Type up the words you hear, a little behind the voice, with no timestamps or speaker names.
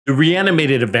The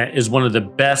reanimated event is one of the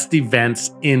best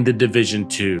events in the Division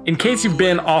 2. In case you've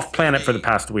been off planet for the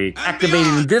past week,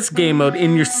 activating this game mode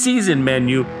in your season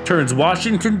menu turns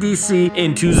Washington DC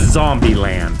into zombie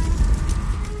land.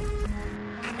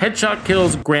 Headshot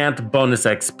kills grant bonus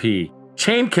XP.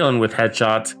 Chain killing with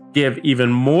headshots give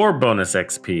even more bonus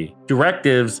XP.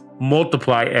 Directives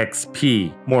multiply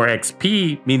XP. More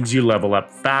XP means you level up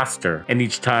faster. And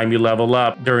each time you level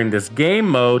up during this game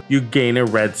mode, you gain a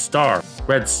red star.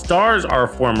 Red stars are a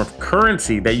form of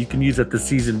currency that you can use at the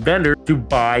season vendor to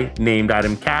buy named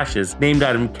item caches. Named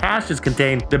item caches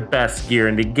contain the best gear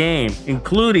in the game,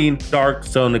 including Dark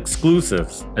Zone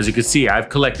exclusives. As you can see, I've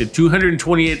collected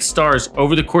 228 stars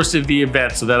over the course of the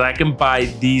event so that I can buy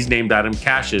these named item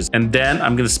caches. And then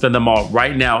I'm going to spend them all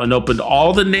right now and open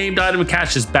all the named item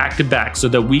caches back to back so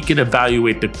that we can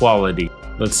evaluate the quality.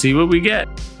 Let's see what we get.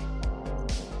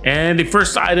 And the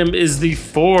first item is the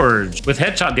Forge with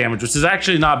headshot damage, which is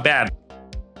actually not bad.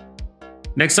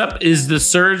 Next up is the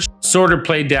Surge, sort of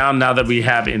played down now that we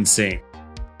have Insane.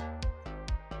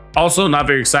 Also not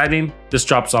very exciting. This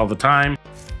drops all the time.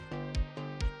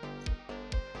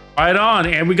 Right on,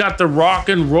 and we got the Rock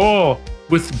and Roll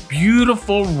with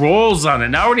beautiful rolls on it.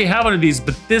 Now I already have one of these,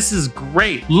 but this is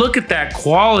great. Look at that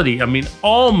quality. I mean,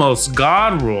 almost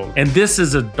God roll. And this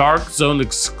is a Dark Zone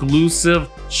exclusive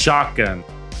shotgun.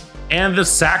 And the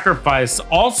Sacrifice,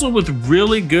 also with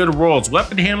really good rolls,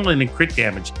 weapon handling and crit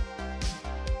damage.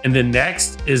 And the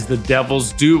next is the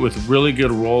Devil's Due with really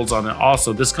good rolls on it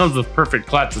also. This comes with perfect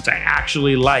clutch, which I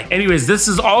actually like. Anyways, this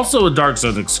is also a Dark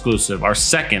Zone exclusive, our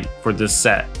second for this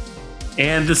set.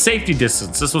 And the Safety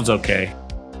Distance, this one's okay.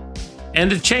 And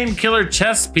the Chain Killer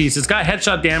chest piece, it's got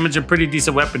headshot damage and pretty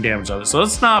decent weapon damage on it, so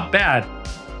it's not bad.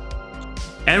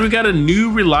 And we got a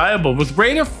new reliable with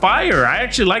Rate of Fire. I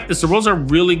actually like this. The rolls are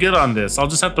really good on this. I'll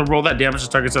just have to roll that damage to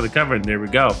targets on the cover, and there we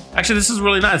go. Actually, this is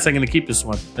really nice. I'm going to keep this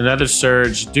one. Another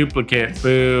Surge, duplicate,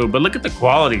 boo. But look at the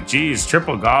quality. Jeez,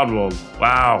 triple God roll.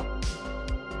 Wow.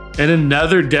 And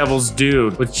another Devil's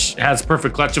Due, which has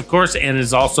perfect clutch, of course, and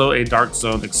is also a Dark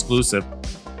Zone exclusive.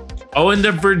 Oh, and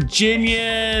the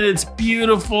Virginian. It's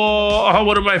beautiful. Oh,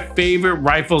 one of my favorite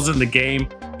rifles in the game.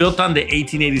 Built on the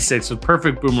 1886 with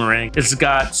perfect boomerang. It's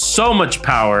got so much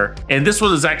power, and this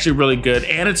one is actually really good,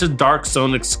 and it's a Dark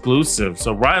Zone exclusive.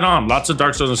 So right on, lots of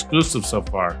Dark Zone exclusives so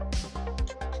far.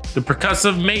 The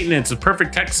Percussive Maintenance with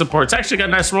perfect tech support. It's actually got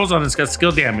nice rolls on it. It's got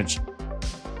skill damage.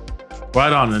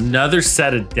 Right on, another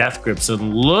set of death grips,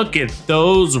 and look at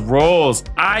those rolls.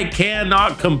 I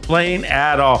cannot complain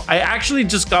at all. I actually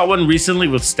just got one recently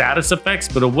with status effects,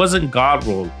 but it wasn't God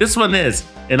rolled. This one is,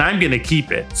 and I'm gonna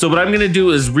keep it. So what I'm gonna do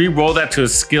is re-roll that to a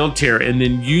skill tier and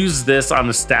then use this on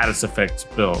the status effects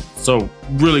build. So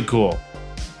really cool.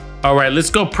 All right, let's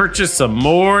go purchase some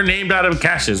more named item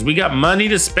caches. We got money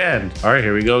to spend. All right,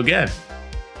 here we go again.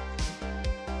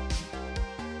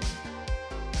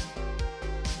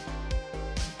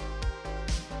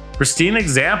 Pristine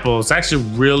Example is actually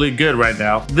really good right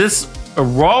now. This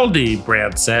Araldi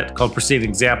brand set called Pristine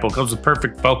Example comes with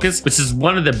perfect focus, which is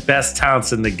one of the best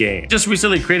talents in the game. Just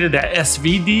recently created that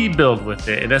SVD build with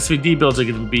it, and SVD builds are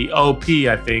going to be OP,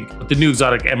 I think, with the new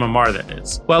exotic MMR that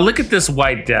is. Well, look at this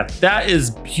White Death. That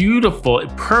is beautiful,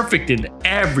 perfect in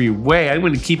every way. I'm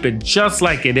going to keep it just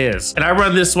like it is. And I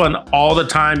run this one all the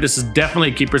time. This is definitely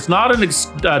a keeper. It's not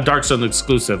an Dark Zone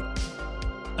exclusive.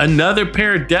 Another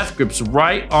pair of death grips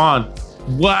right on.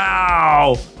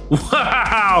 Wow.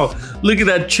 Wow. Look at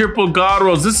that triple God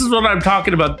rolls. This is what I'm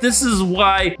talking about. This is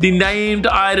why the named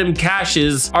item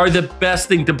caches are the best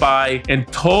thing to buy and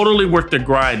totally worth the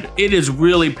grind. It is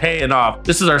really paying off.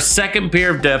 This is our second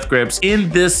pair of death grips in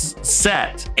this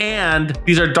set. And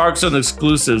these are Dark Zone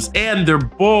exclusives. And they're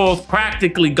both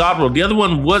practically God rolled. The other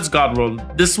one was God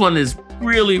rolled. This one is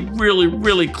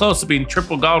really close to being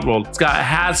triple God rolled. It's got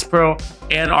Hasbro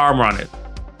and armor on it.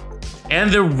 And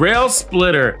the Rail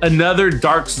Splitter, another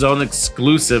Dark Zone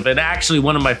exclusive, and actually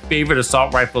one of my favorite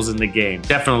assault rifles in the game.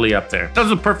 Definitely up there. Comes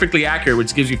with perfectly accurate,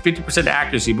 which gives you 50%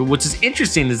 accuracy, but what's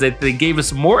interesting is that they gave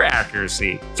us more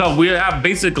accuracy. So we have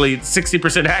basically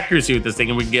 60% accuracy with this thing,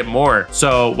 and we can get more.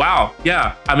 So wow,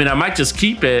 yeah. I mean, I might just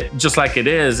keep it just like it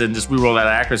is and just reroll that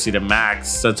accuracy to max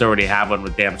since I already have one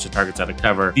with damage to targets out of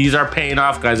cover. These are paying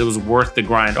off, guys. It was worth the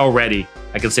grind already.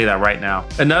 I can say that right now.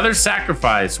 Another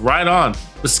Sacrifice, right on.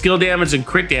 With skill damage and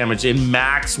crit damage and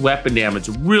max weapon damage.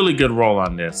 Really good roll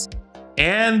on this.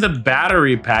 And the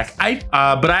battery pack.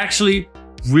 But I actually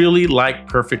really like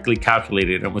perfectly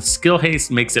calculated, and with skill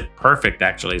haste makes it perfect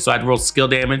actually. So I'd roll skill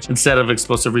damage instead of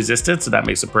explosive resistance, and that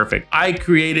makes it perfect. I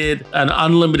created an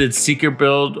unlimited seeker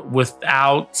build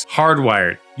without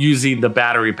hardwired using the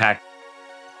battery pack.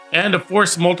 And a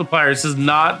force multiplier. This is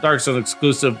not Dark Zone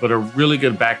exclusive, but a really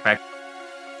good backpack.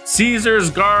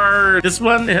 Caesar's Guard. This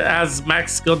one has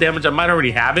max skill damage. I might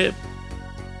already have it.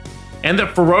 And the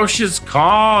Ferocious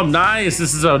Calm. Nice.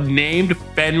 This is a named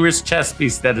Fenris chest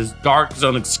piece that is Dark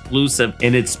Zone exclusive,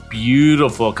 and it's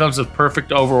beautiful. It comes with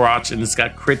perfect Overwatch, and it's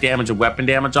got crit damage and weapon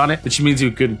damage on it, which means you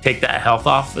can take that health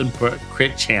off and put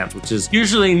crit chance, which is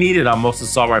usually needed on most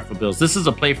assault rifle builds. This is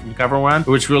a play from cover one,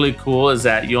 which really cool is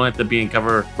that you only have to be in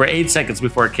cover for 8 seconds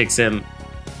before it kicks in.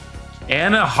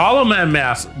 And a Hollow Man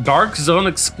mask, Dark Zone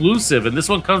exclusive, and this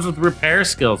one comes with repair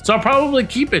skills. So I'll probably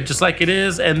keep it just like it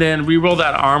is, and then reroll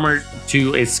that armor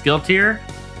to a skill tier.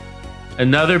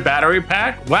 Another battery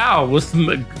pack. Wow, with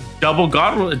double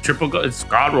god roll and triple god, it's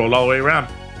god roll all the way around.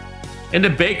 And the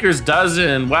Baker's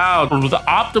Dozen. Wow, with the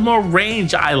optimal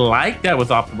range, I like that with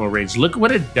optimal range. Look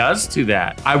what it does to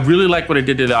that. I really like what it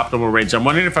did to the optimal range. I'm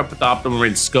wondering if I put the optimal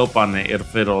range scope on it,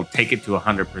 if it'll take it to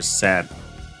 100%.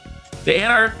 The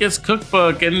Anarchist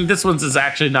Cookbook, and this one's is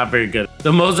actually not very good.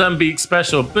 The Mozambique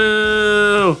Special,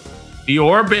 boo! The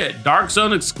Orbit, Dark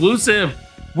Zone exclusive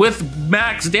with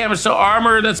max damage to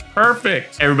armor, that's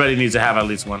perfect. Everybody needs to have at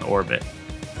least one Orbit.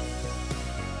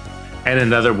 And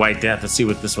another White Death, let's see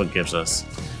what this one gives us.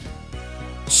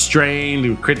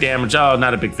 Strain, crit damage, oh,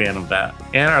 not a big fan of that.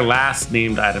 And our last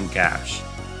named item cache.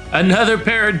 Another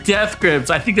pair of Death Grips,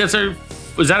 I think that's our,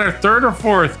 was that our third or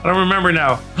fourth? I don't remember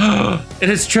now. It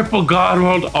is triple God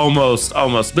rolled, almost,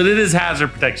 but it is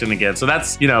hazard protection again. So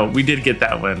that's, you know, we did get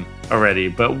that one already,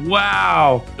 but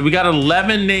wow. We got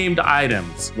 11 named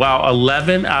items. Wow,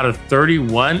 11 out of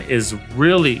 31 is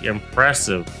really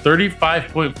impressive.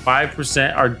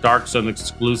 35.5% are Dark Zone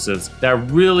exclusives. That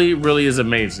really is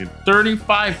amazing.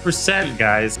 35%,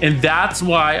 guys. And that's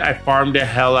why I farmed the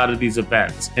hell out of these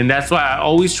events. And that's why I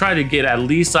always try to get at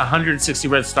least 160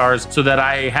 red stars so that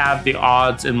I have the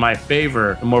odds in my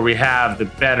favor. The more we have, the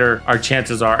better our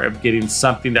chances are of getting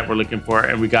something that we're looking for.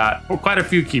 And we got quite a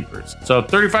few keepers. So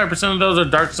 35% of those are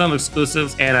Dark Zone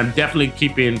exclusives, and I'm definitely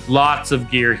keeping lots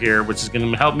of gear here, which is going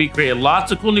to help me create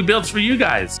lots of cool new builds for you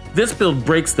guys. This build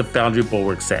breaks the Foundry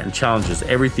Bulwark set and challenges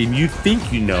everything you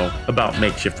think you know about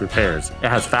makeshift repairs. It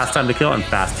has fast time to kill and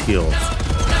fast heals.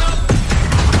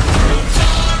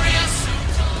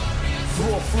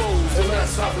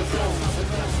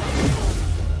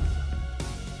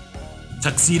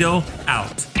 Tuxedo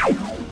out.